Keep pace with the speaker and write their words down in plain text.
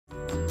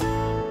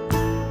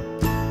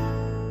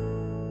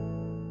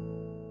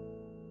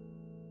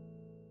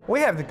We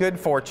have the good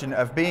fortune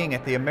of being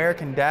at the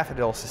American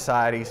Daffodil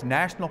Society's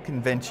National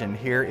Convention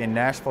here in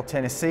Nashville,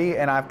 Tennessee,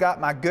 and I've got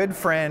my good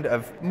friend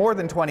of more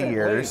than 20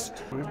 years.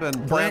 We've been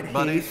plant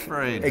buddies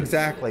for ages.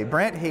 Exactly.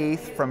 Brent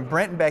Heath from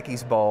Brent and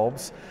Becky's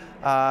Bulbs,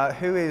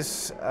 who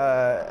is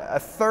a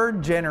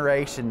third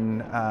generation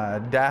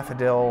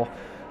daffodil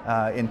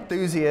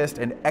enthusiast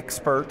and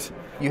expert.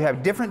 You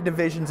have different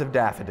divisions of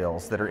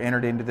daffodils that are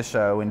entered into the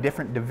show, and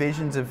different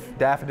divisions of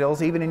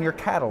daffodils even in your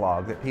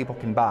catalog that people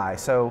can buy.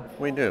 So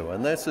we do,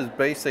 and this is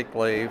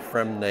basically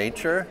from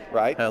nature,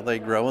 right? How they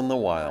grow in the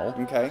wild.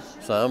 Okay.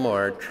 Some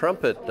are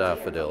trumpet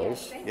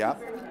daffodils. Yeah.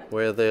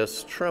 Where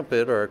this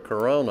trumpet or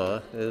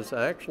corona is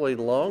actually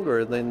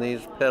longer than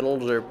these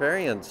petals or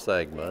perianth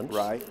segments.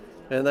 Right.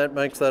 And that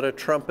makes that a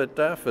trumpet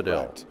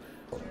daffodil. Right.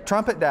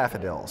 Trumpet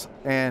daffodils,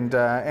 and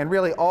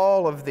really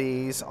all of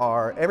these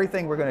are,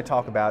 everything we're going to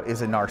talk about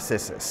is a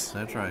narcissus.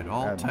 That's right,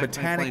 all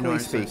botanically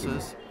narcissus.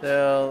 speaking.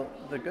 Now,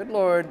 the good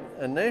Lord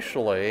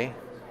initially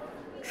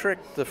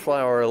tricked the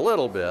flower a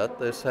little bit.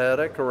 This had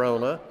a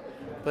corona,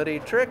 but he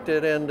tricked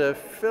it into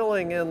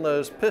filling in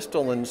those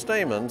pistil and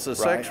stamens, the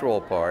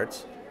sexual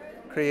parts,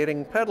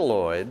 creating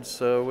petaloids.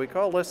 So we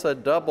call this a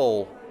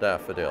double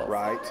daffodil.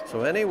 Right.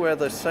 So anywhere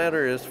the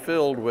center is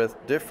filled with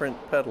different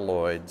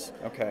petaloids,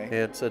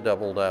 it's a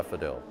double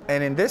daffodil.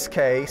 And in this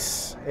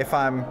case, if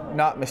I'm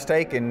not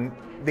mistaken,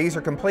 these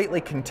are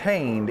completely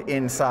contained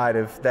inside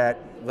of that.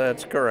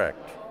 That's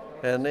correct.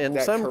 And in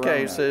some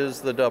cases,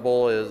 the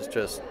double is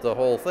just, the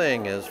whole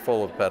thing is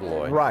full of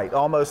petaloid. Right,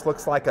 almost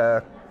looks like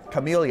a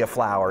camellia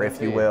flower,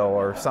 if you will,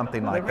 or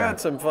something like that. They've got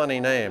some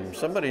funny names.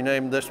 Somebody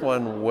named this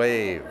one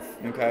Wave.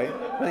 Okay.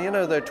 Well, you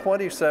know, there are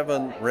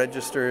 27,000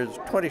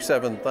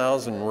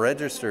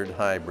 registered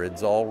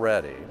hybrids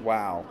already.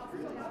 Wow.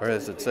 Or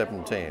is it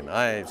 17?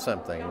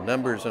 Something.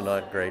 Numbers are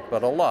not great,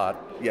 but a lot.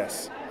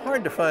 Yes.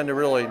 Hard to find a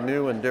really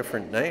new and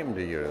different name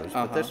to use,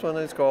 but this one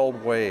is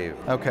called Wave.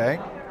 Okay.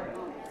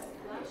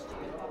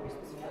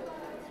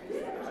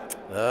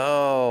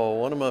 Oh,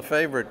 one of my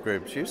favorite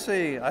groups. You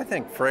see, I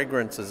think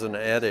fragrance is an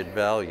added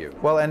value.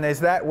 Well, and as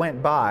that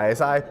went by,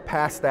 as I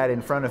passed that in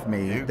front of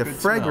me, the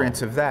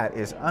fragrance of that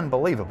is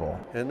unbelievable.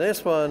 And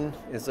this one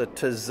is a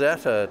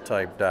Tizetta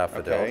type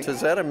daffodil.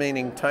 Tizetta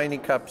meaning tiny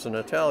cups in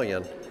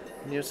Italian.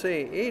 And you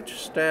see, each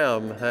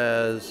stem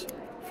has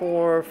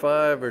 4,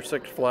 5, or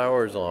 6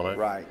 flowers on it.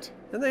 Right.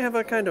 And they have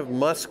a kind of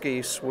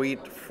musky,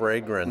 sweet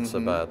fragrance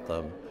about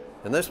them.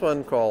 And this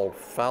one called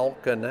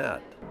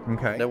Falconet.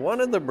 Okay. Now, one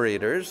of the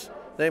breeders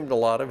named a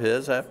lot of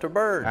his after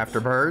birds.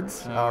 After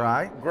birds, all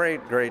right.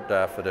 Great, great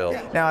daffodil.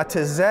 Now, a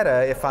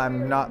Tizetta, if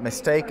I'm not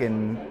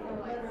mistaken,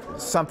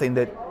 something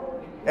that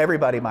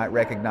everybody might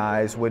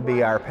recognize would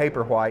be our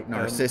paper white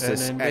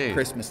narcissus at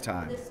Christmas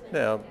time.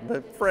 Now,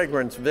 the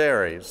fragrance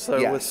varies.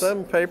 So with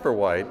some paper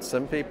whites,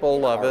 some people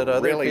love it,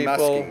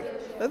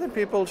 other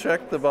people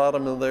check the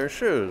bottom of their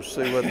shoes,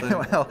 see what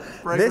the well,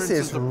 this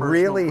is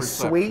really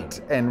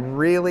sweet and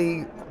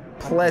really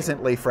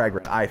pleasantly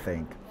fragrant, I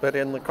think. But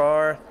in the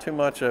car, too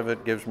much of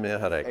it gives me a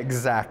headache.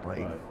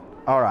 Exactly.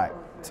 All right,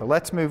 so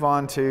let's move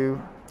on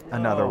to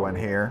another one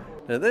here.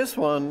 Now this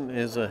one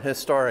is a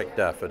historic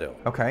daffodil.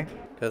 Okay.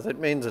 Because it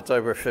means it's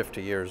over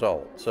 50 years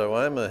old. So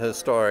I'm a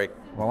historic.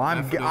 Well,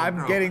 I'm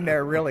getting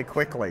there really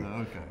quickly.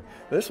 Okay.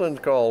 This one's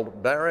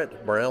called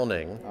Barrett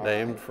Browning,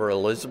 named for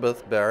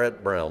Elizabeth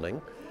Barrett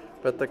Browning.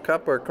 But the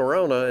cup or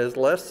corona is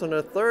less than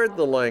a third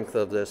the length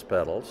of this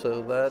petal,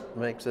 so that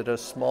makes it a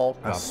small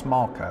cup. A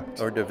small cup.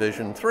 Or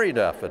Division 3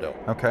 daffodil.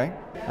 Okay.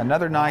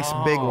 Another nice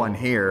big one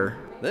here.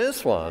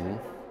 This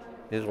one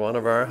is one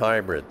of our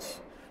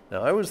hybrids.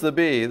 Now, I was the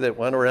bee that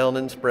went around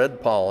and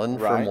spread pollen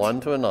from one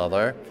to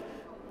another.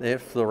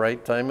 If the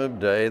right time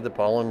of day, the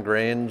pollen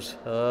grains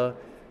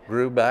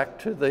grew back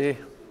to the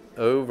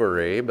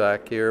ovary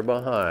back here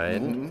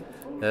behind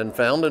and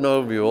found an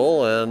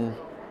ovule and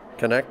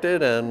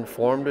connected and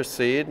formed a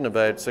seed in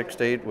about 6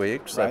 to 8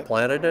 weeks. I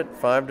planted it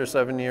 5 to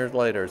 7 years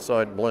later,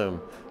 saw it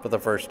bloom for the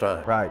first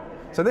time. Right.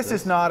 So this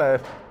is not a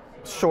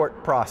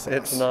short process.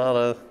 It's not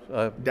a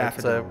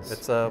daffodils.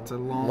 It's a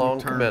long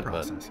commitment.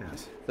 Process,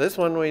 yes. This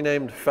one we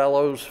named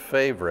Fellows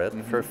Favorite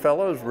for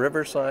Fellows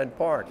Riverside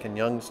Park in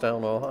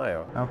Youngstown,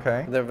 Ohio.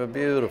 Okay. They have a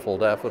beautiful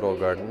daffodil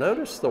garden.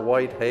 Notice the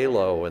white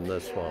halo in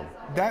this one.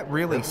 That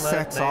really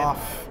sets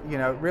off, you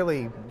know,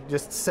 really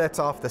just sets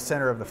off the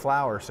center of the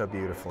flower so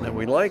beautifully. And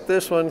we like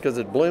this one because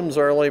it blooms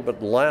early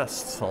but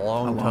lasts a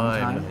long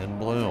time in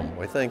bloom.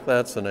 We think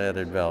that's an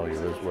added value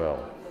as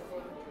well.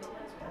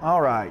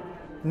 All right.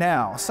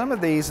 Now, some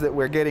of these that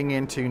we're getting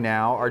into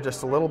now are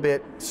just a little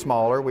bit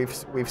smaller.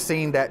 We've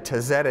seen that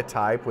Tizetta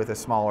type with a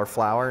smaller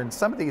flower, and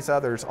some of these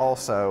others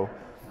also.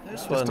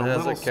 This one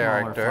has a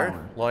character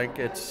like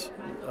it's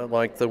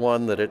like the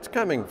one that it's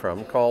coming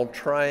from, called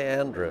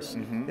triandrous.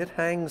 It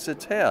hangs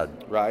its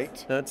head.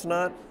 Right. Now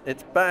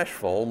it's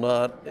bashful,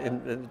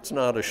 it's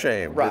not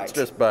ashamed. Right. It's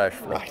just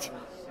bashful. Right.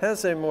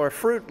 Has a more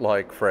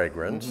fruit-like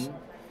fragrance.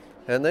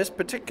 And this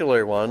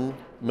particular one,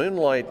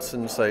 Moonlight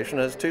Sensation,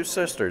 has 2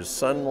 sisters,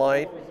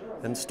 Sunlight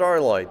and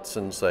Starlight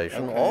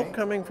Sensation, all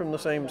coming from the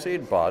same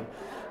seed pod.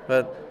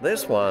 But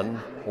this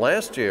one,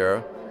 last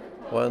year,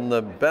 won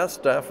the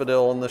best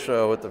daffodil in the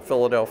show at the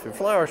Philadelphia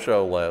Flower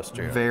Show last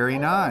year. Very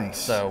nice.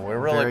 So we're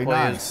really Very pleased,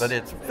 nice. but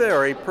it's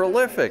very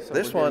prolific.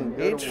 This one,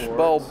 each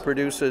bulb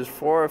produces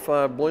 4 or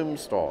 5 bloom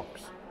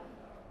stalks.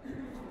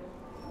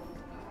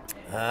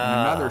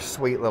 Another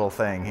sweet little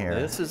thing here.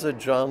 This is a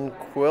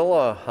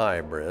jonquilla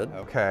hybrid,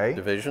 Okay.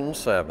 Division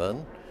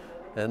 7,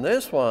 and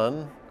this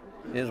one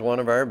is one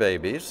of our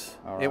babies.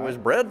 All It right. was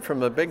bred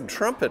from a big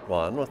trumpet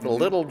one with a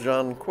little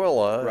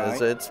jonquilla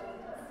as Right. its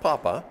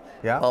papa,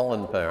 Yeah.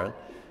 pollen parent.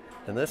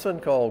 And this one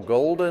called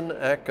Golden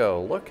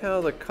Echo. Look how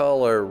the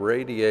color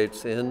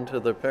radiates into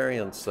the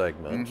perianth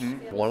segments.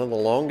 One of the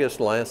longest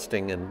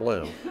lasting in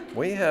bloom.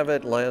 We have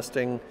it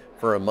lasting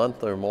for a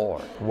month or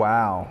more.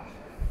 Wow.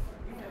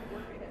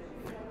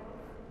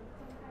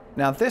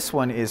 Now this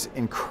one is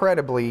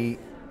incredibly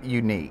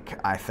unique,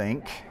 I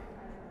think.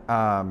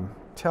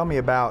 Tell me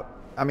about,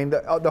 I mean,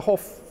 the whole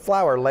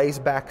flower lays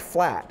back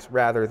flat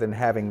rather than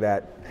having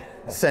that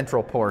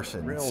central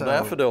portion. Real So-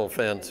 daffodil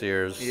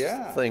fanciers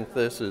Yeah. think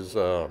this is,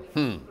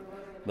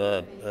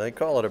 but they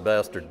call it a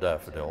bastard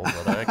daffodil,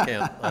 but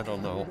I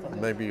don't know,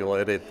 maybe you'll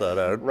edit that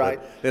out. Right.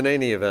 But in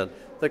any event,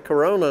 the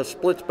corona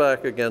splits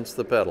back against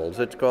the petals.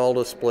 It's called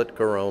a split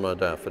corona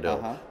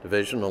daffodil,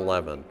 Division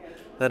 11.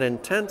 That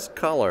intense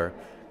color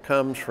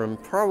comes from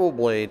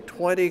probably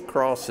 20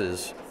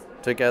 crosses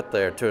to get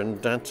there, to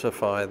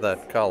intensify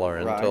that color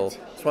until Right.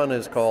 this one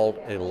is called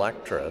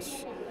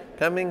Electress,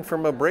 coming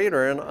from a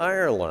breeder in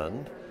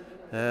Ireland,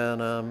 and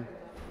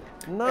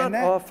not And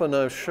that- often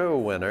a show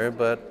winner,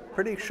 but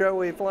pretty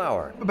showy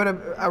flower. But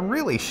a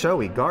really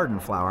showy garden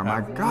flower, my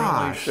Really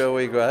gosh.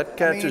 showy, that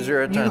catches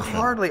your attention. You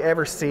hardly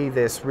ever see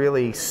this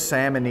really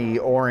salmony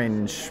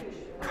orange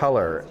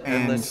color.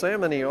 And the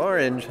salmony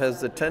orange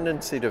has the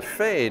tendency to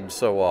fade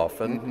so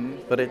often,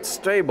 but it's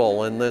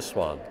stable in this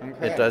one.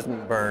 Okay. It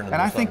doesn't burn. in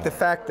And I think the sun.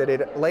 fact that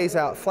it lays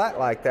out flat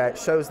like that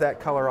shows that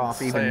color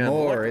off even Saying,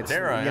 more. "Look, It's,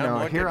 here I am,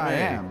 look here at I me."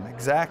 am,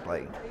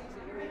 exactly.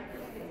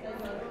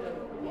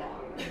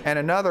 And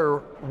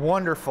another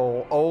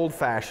wonderful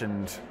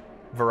old-fashioned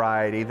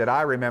variety that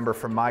I remember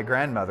from my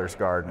grandmother's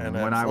garden And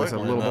when I was a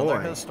absolutely little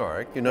another boy.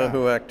 historic. You know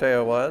who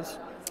Actea was?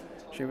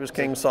 She was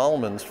King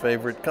Solomon's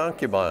favorite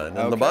concubine in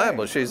the Okay.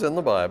 Bible. She's in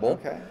the Bible.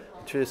 Okay.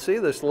 You see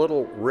this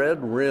little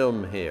red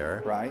rim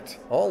here. Right.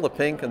 All the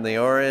pink and the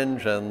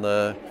orange and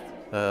the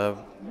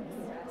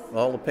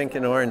all the pink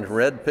and orange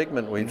red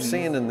pigment we've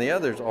seen in the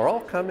others are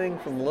all coming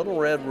from little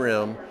red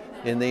rim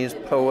in these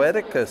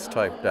Poeticus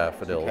type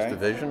daffodils, Okay.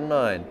 Division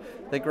 9.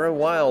 They grow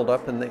wild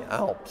up in the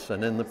Alps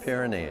and in the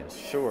Pyrenees.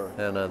 Sure.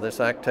 And this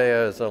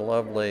Actea is a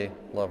lovely,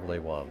 lovely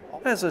one.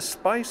 It has a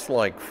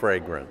spice-like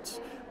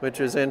fragrance, which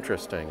is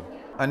interesting.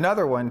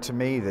 Another one to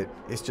me that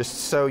is just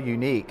so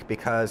unique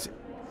because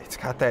it's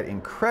got that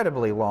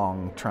incredibly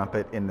long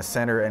trumpet in the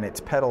center and its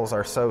petals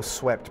are so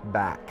swept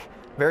back.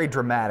 Very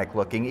dramatic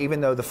looking,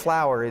 even though the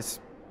flower is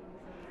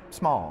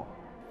small.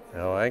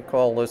 Now, I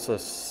call this a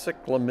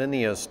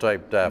cyclaminius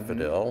type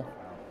daffodil.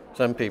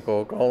 Some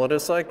people call it a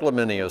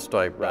cyclaminius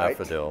type Right.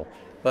 daffodil.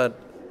 But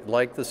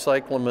like the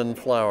cyclamen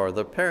flower,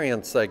 the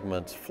perianth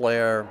segments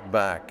flare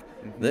back.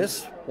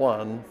 This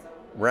one,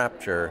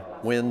 Rapture,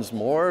 wins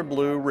more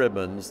blue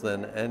ribbons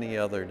than any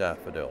other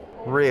daffodil.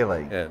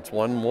 Really. Yeah, it's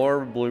won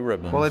more blue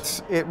ribbons. Well,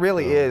 it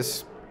really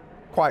is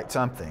quite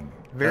something.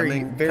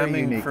 Very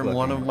coming unique from looking.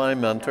 one of my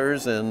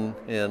mentors in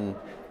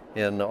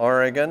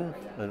Oregon,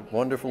 a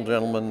wonderful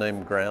gentleman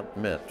named Grant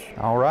Mitch.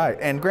 All right.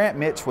 And Grant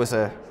Mitch was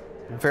a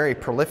very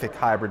prolific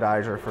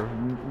hybridizer for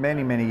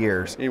many, many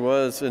years. He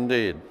was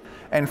indeed.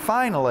 And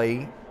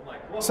finally,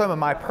 some of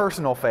my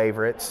personal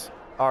favorites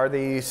are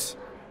these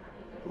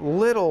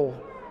little,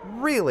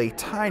 really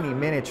tiny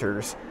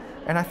miniatures.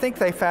 And I think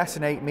they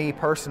fascinate me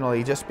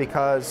personally just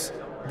because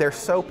they're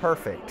so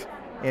perfect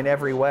in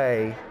every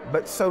way,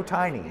 but so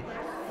tiny.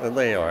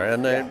 They are,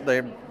 and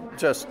they're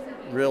just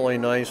really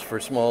nice for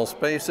small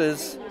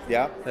spaces.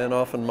 Yeah. And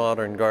often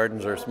modern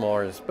gardens are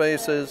smaller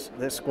spaces.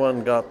 This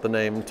one got the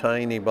name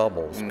Tiny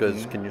Bubbles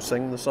because can you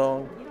sing the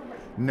song?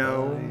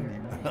 No.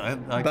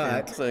 I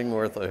can't sing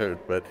worth a hoot,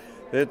 but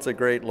it's a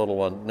great little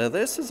one. Now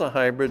this is a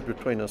hybrid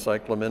between a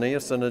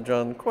cyclaminius and a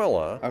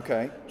jonquilla.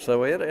 Okay.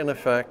 So it in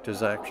effect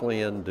is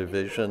actually in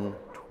Division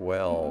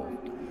 12.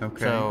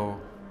 Okay. So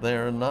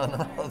there are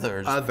none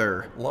others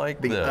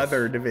like the this.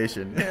 other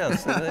division.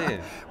 Yes, indeed.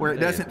 Where it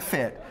Indeed. doesn't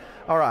fit.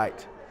 All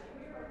right.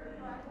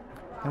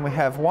 And we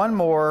have one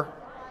more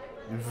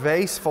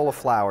vase full of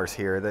flowers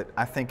here that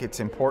I think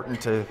it's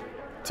important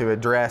to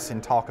address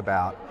and talk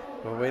about.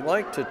 Well, we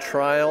like to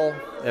trial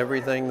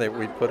everything that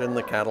we put in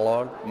the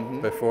catalog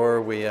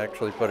before we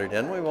actually put it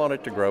in. We want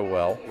it to grow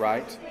well.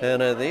 Right.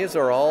 And these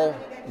are all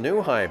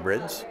new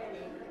hybrids,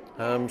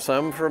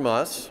 some from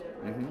us,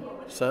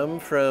 some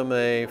from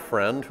a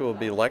friend who will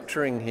be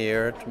lecturing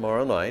here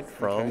tomorrow night,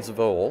 Franz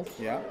Vohl.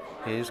 Yeah.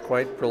 He's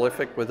quite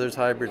prolific with his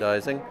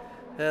hybridizing,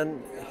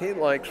 and he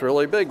likes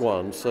really big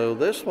ones. So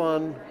this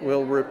one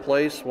will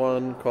replace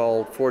one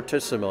called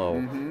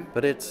Fortissimo,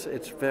 but it's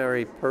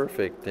very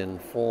perfect in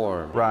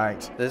form.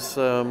 Right. This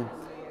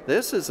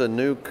is a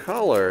new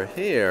color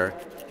here,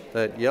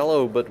 that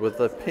yellow but with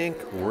a pink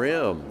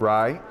rim.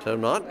 Right. So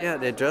not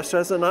yet, it just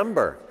has a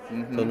number.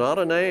 So not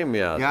a name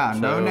yet. Yeah,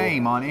 no So,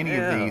 name on any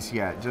of these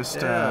yet,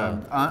 just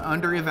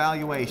under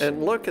evaluation.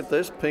 And look at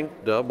this pink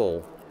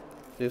double.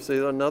 You see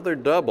another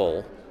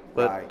double,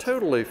 but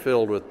totally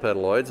filled with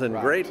petaloids and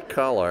great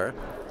color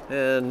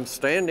and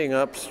standing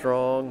up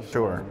strong.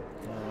 Sure.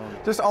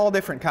 Just all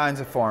different kinds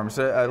of forms.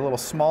 A little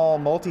small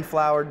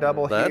multi-flowered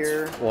double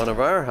here. That's one of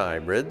our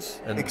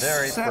hybrids. And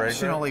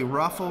exceptionally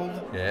ruffled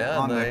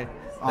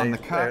on the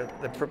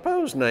cut. The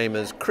proposed name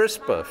is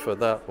Crispa for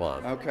that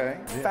one. Okay.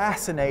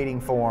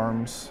 Fascinating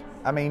forms.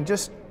 I mean,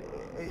 just,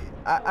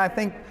 I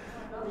think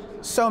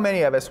so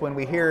many of us, when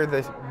we hear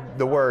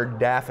the word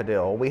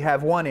daffodil, we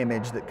have one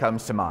image that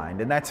comes to mind,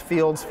 and that's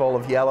fields full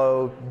of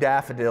yellow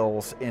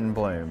daffodils in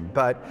bloom.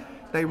 But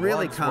they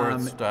really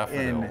come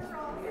in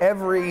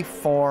every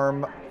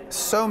form,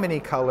 so many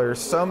colors,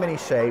 so many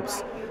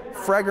shapes,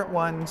 fragrant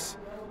ones.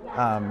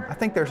 I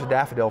think there's a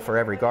daffodil for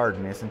every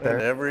garden, isn't there?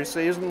 In every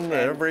season,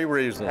 every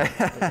reason.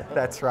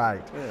 That's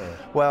right. Yeah.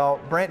 Well,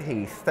 Brent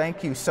Heath,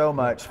 thank you so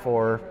much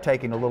for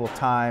taking a little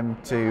time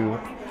to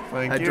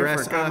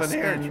address us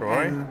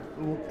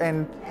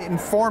and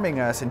informing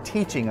us and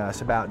teaching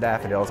us about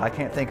daffodils. I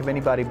can't think of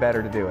anybody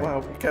better to do it.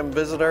 Well, come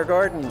visit our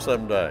garden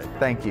someday.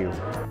 Thank you.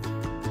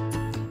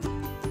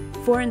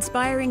 For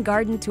inspiring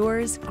garden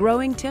tours,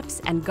 growing tips,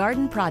 and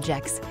garden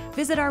projects,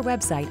 visit our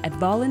website at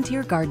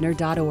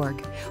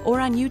volunteergardener.org or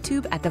on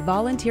YouTube at the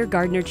Volunteer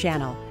Gardener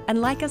channel,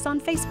 and like us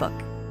on Facebook.